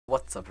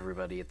What's up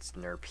everybody, it's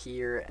Nerp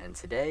here, and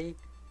today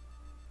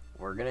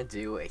we're gonna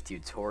do a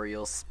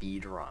tutorial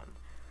speed run.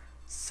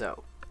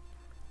 So,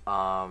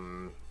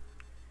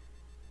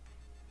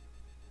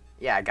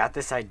 yeah, I got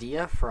this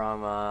idea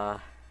from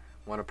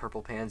one of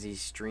Purple Pansy's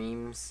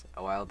streams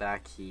a while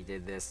back. He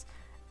did this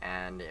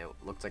and it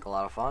looked like a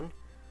lot of fun.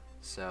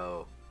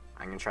 So,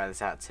 I'm gonna try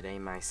this out today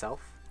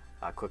myself.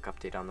 A quick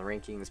update on the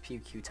rankings.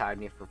 PewQ tied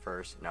me for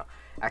first. No,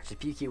 actually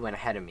PewQ went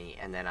ahead of me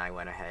and then I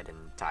went ahead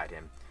and tied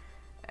him.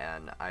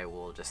 And I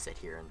will just sit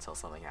here until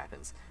something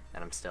happens,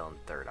 and I'm still in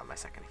third on my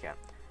second account.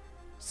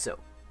 So,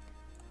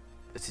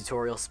 the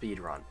tutorial speed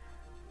run.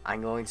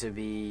 I'm going to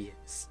be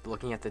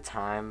looking at the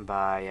time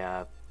by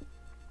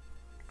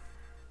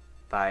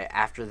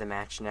after the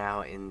match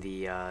now. In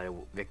the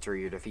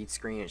victory or defeat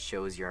screen, it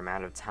shows your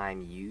amount of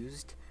time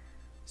used.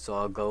 So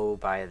I'll go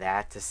by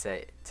that to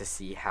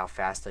see how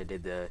fast I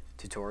did the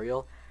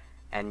tutorial.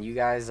 And you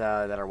guys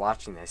that are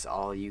watching this,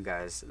 all you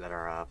guys that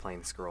are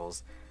playing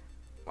Scrolls,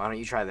 why don't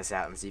you try this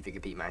out and see if you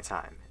can beat my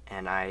time?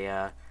 And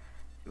I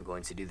am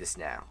going to do this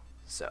now.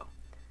 So,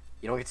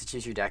 you don't get to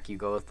choose your deck, you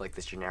go with like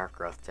this generic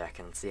growth deck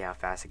and see how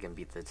fast I can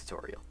beat the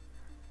tutorial.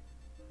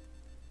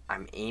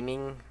 I'm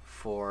aiming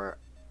for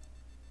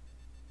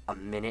a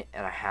minute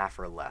and a half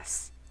or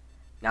less.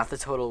 Not the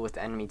total with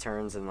enemy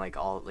turns and like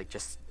all, like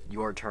just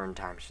your turn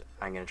time.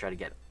 I'm going to try to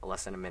get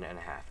less than a minute and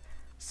a half.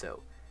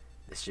 So,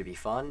 this should be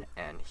fun,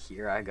 and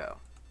here I go.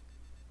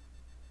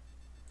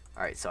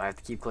 Alright, so I have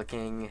to keep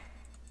clicking.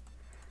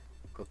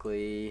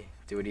 Quickly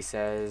do what he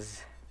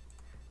says.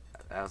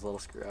 That was a little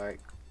screw.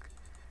 Alright,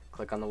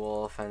 click on the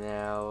wolf, and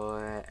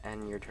now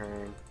end your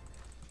turn.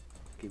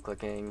 Keep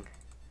clicking.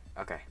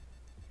 Okay,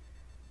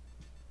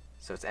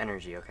 so it's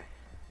energy. Okay,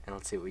 and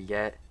let's see what we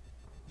get,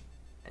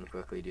 and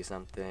quickly do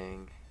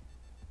something.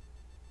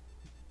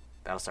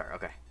 Battle start.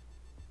 Okay,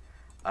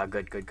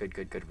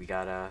 good. We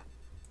got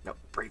no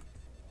brave.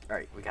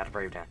 Alright, we got a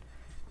brave down,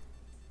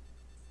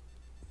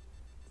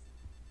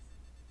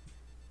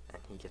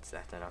 and he gets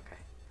that done. Okay,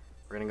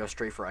 we're gonna go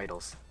straight for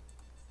idols.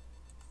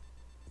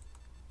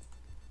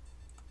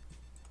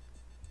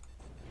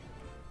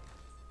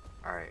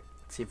 Alright,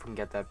 let's see if we can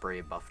get that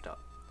brave buffed up.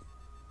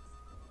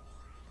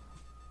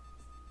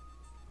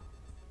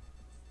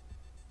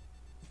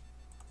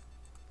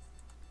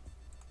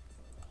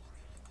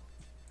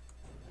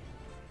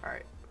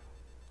 Alright.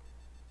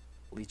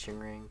 Leeching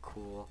ring,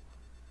 cool.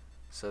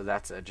 So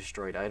that's a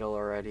destroyed idol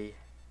already.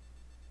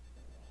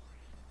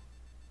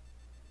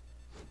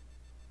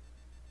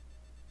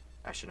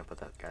 I shouldn't have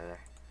put that guy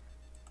there.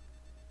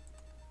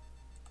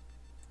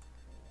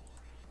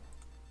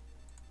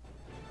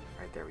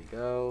 Alright, there we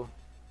go.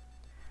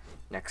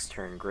 Next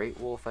turn, Great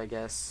Wolf, I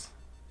guess.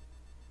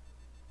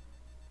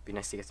 Be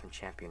nice to get some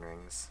champion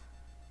rings.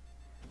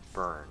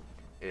 Burn.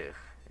 Ugh,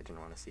 I didn't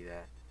want to see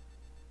that.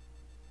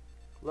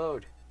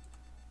 Load.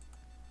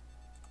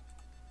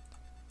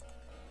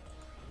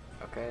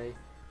 Okay.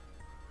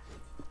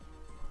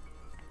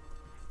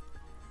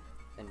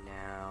 And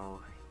now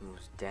he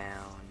moves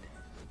down.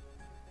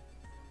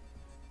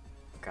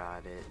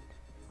 Got it.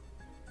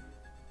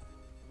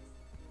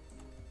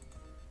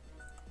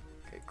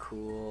 Okay,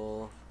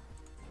 cool.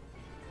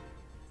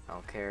 I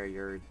don't care,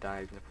 you're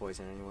dying to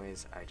poison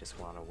anyways. I just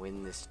want to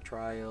win this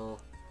trial.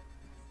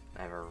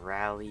 I have a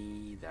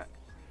rally that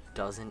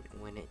doesn't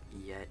win it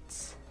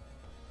yet.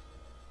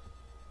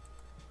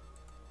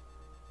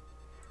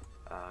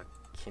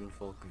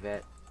 Kinfolk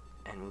vet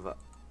and move up.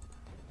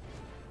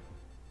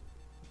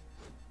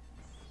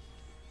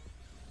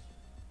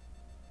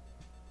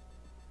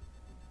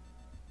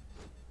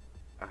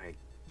 Okay,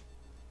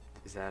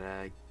 is that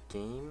a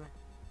game?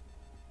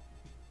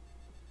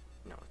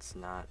 No, it's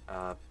not.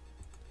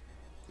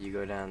 You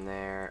go down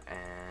there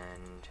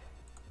and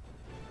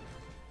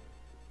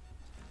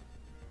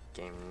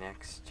game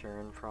next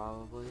turn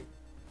probably.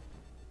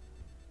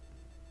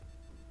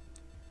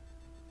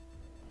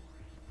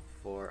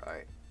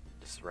 Alright,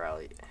 just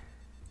rally.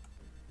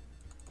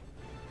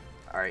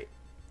 Alright,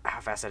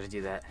 how fast did I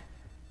do that?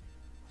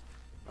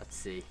 Let's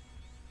see.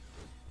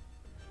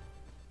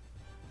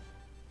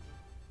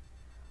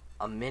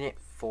 A minute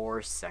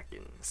 4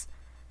 seconds.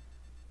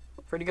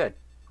 Pretty good.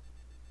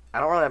 I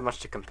don't really have much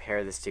to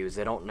compare this to, as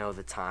I don't know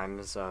the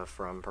times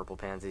from Purple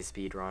Pansy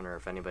speedrun or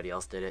if anybody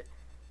else did it.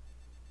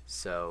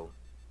 So,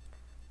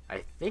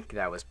 I think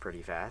that was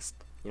pretty fast.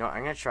 You know,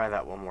 I'm going to try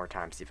that one more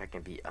time, see if I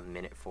can beat a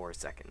minute 4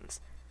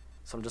 seconds.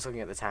 So I'm just looking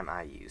at the time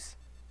I use.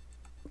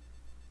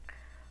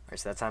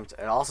 Alright, so that time,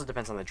 it also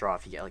depends on the draw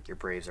if you get like your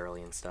Braves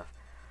early and stuff.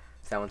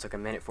 So that one took a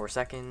minute 4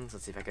 seconds.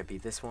 Let's see if I can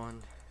beat this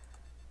one.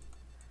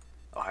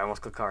 Oh, I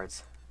almost clicked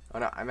cards. Oh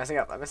no, I'm messing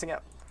up.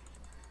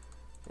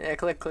 Yeah,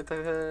 click.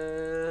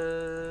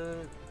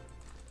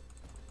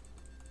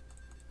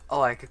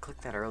 Oh, I could click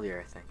that earlier,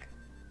 I think.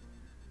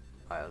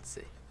 Alright, let's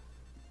see.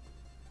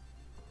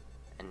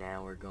 And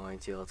now we're going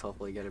to, let's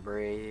hopefully get a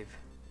Brave.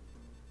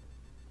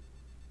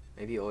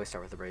 Maybe you always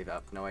start with the Brave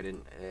up. No, I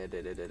didn't. I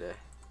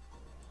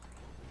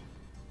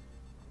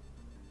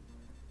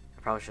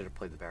probably should have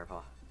played the Bear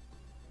Paw.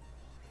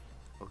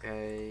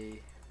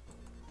 Okay.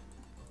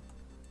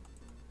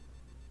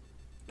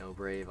 No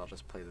Brave, I'll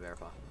just play the Bear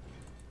Paw.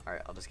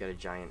 Alright, I'll just get a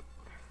giant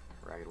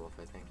Ragged Wolf,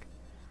 I think.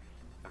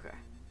 Okay.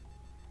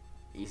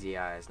 Easy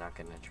Eye is not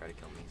gonna try to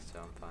kill me, so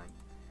I'm fine.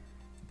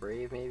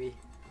 Brave, maybe?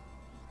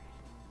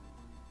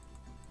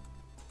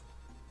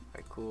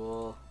 Alright,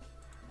 cool.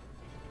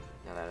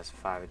 Now that has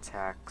 5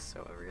 attacks,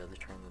 so every other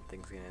turn the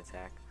thing's gonna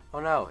attack. Oh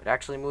no, it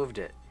actually moved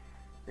it.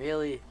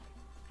 Really?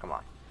 Come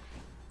on.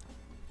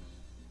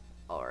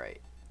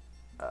 Alright.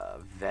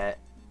 Vet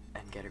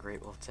and get a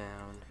Great Wolf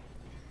down.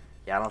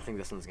 Yeah, I don't think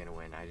this one's gonna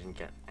win. I didn't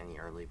get any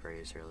early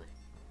Braves, really.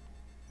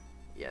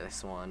 Yeah,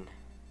 this one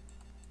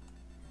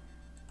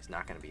is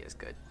not gonna be as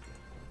good.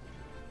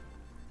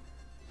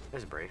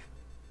 There's a Brave.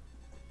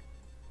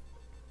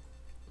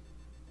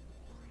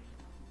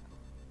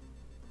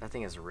 That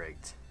thing is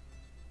rigged.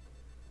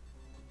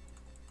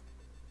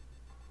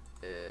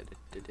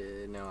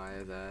 No,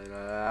 I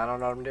don't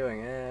know what I'm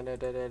doing.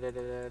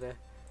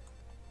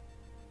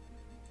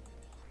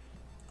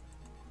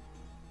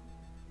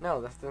 No,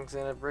 that thing's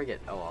gonna rig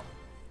it. Oh well.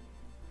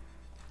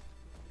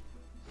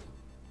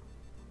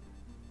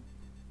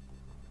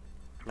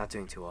 Not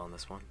doing too well on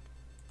this one.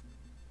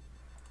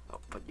 Oh,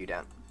 put you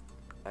down.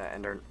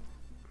 Ender.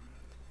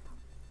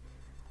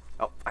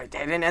 Oh, I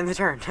didn't end the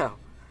turn. No.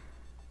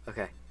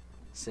 Okay.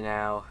 So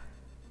now,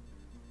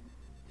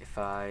 if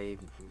I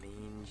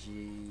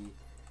mangy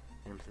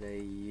and play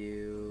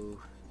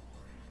you,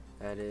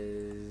 that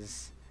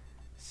is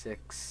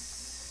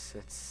 6.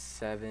 That's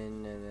 7,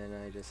 and then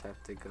I just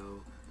have to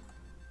go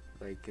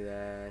like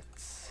that.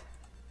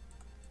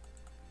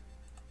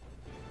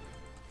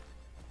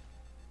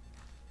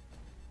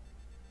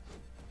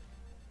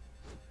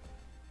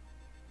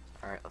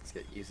 Alright, let's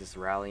use this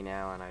rally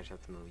now, and I just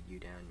have to move you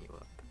down, you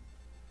up.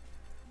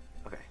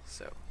 Okay,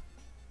 so.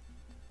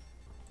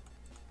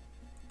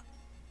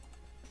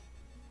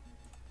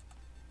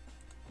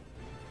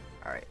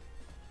 Alright.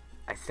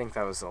 I think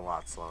that was a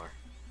lot slower.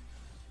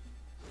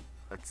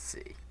 Let's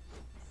see.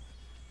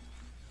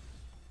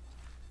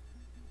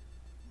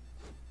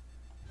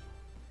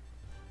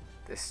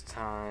 This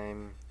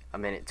time,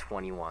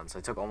 1:21, so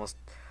it took almost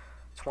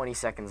 20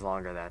 seconds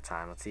longer that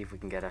time. Let's see if we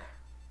can get a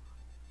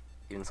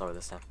even slower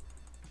this time.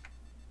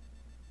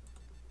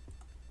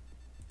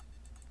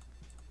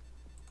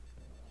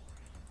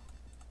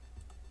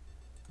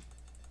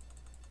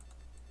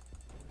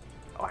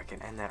 Oh, I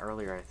can end that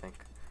earlier, I think.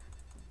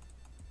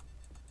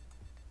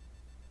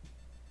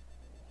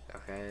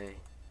 Okay.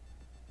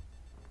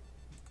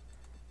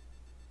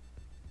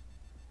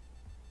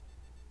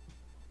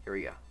 Here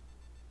we go.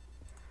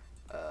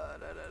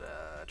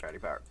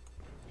 Dryadic Power.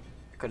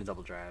 I could have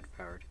double Dryad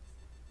powered.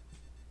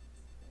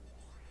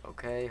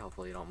 Okay,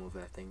 hopefully you don't move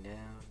that thing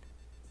down.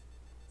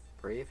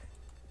 Brave.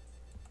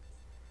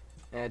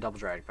 And double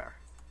Dryadic Power.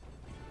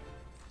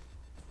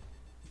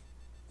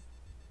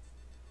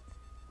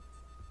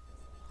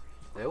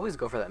 They always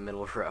go for that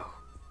middle row.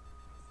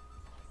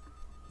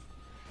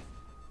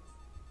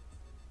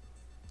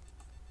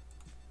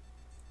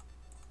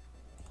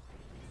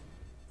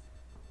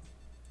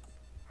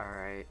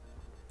 Alright.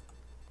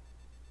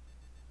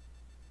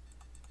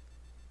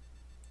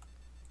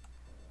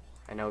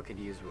 I know it could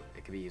be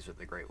used with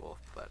the Great Wolf,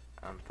 but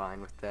I'm fine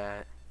with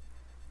that.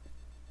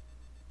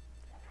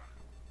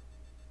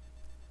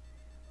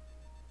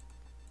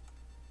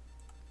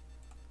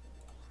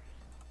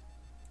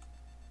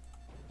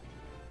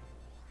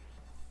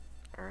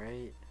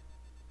 Alright.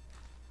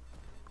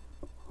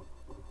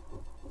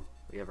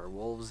 We have our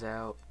wolves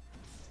out.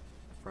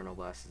 Frontal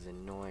Blast is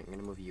annoying. I'm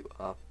gonna move you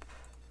up.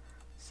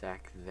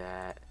 Sack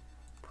that.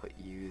 Put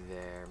you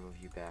there. Move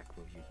you back.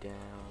 Move you down.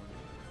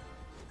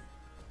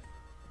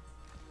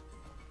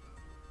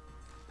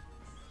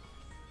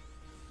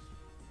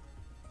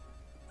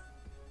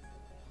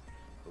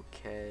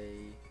 Okay.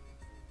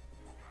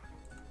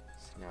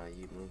 So now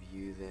you move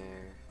you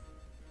there.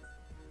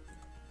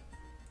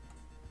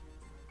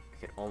 I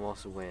could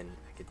almost win.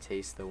 I could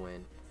taste the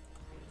win.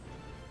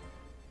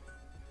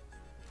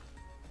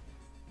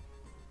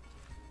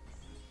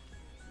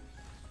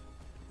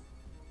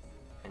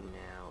 And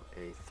now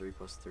a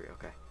 3+3.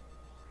 Okay.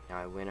 Now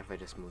I win if I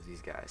just move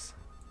these guys.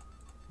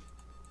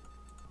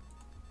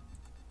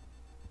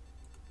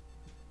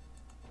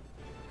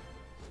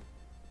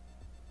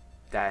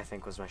 That I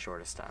think was my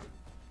shortest time.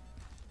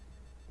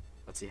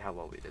 Let's see how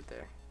well we did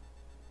there.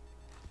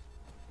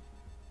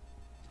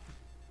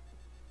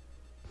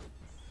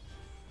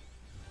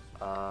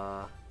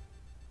 Uh,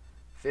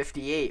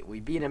 58. We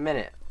beat a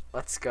minute.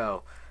 Let's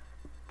go.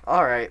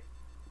 All right.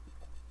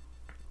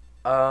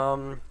 I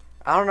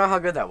don't know how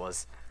good that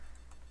was.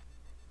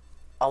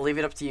 I'll leave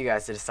it up to you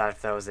guys to decide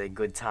if that was a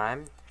good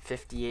time.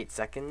 58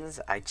 seconds.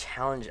 I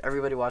challenge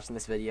everybody watching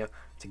this video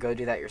to go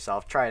do that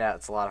yourself. Try it out.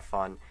 It's a lot of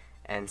fun.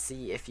 And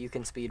see if you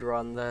can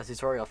speedrun the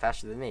tutorial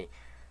faster than me.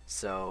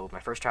 So my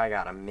first try I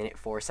got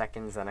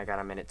 1:04, then I got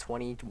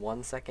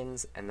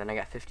 1:21, and then I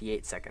got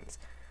 58 seconds.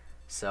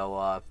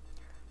 So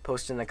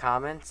post in the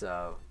comments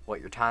what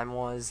your time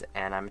was,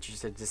 and I'm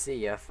interested to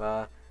see if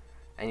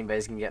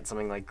anybody's gonna get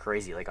something like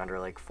crazy, like under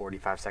like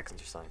 45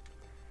 seconds or something.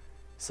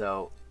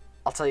 So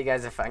I'll tell you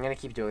guys if I'm gonna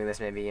keep doing this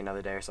maybe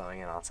another day or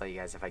something, and I'll tell you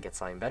guys if I get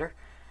something better.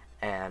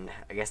 And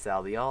I guess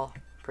that'll be all.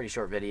 Pretty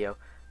short video,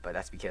 but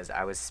that's because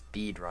I was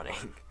speed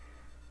running.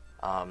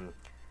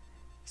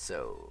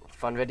 So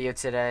fun video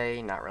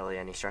today, not really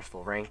any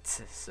stressful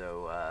ranked.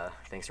 So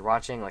thanks for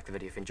watching. Like the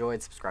video if you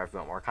enjoyed, subscribe if you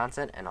want more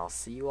content, and I'll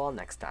see you all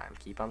next time.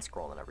 Keep on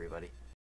scrolling, everybody.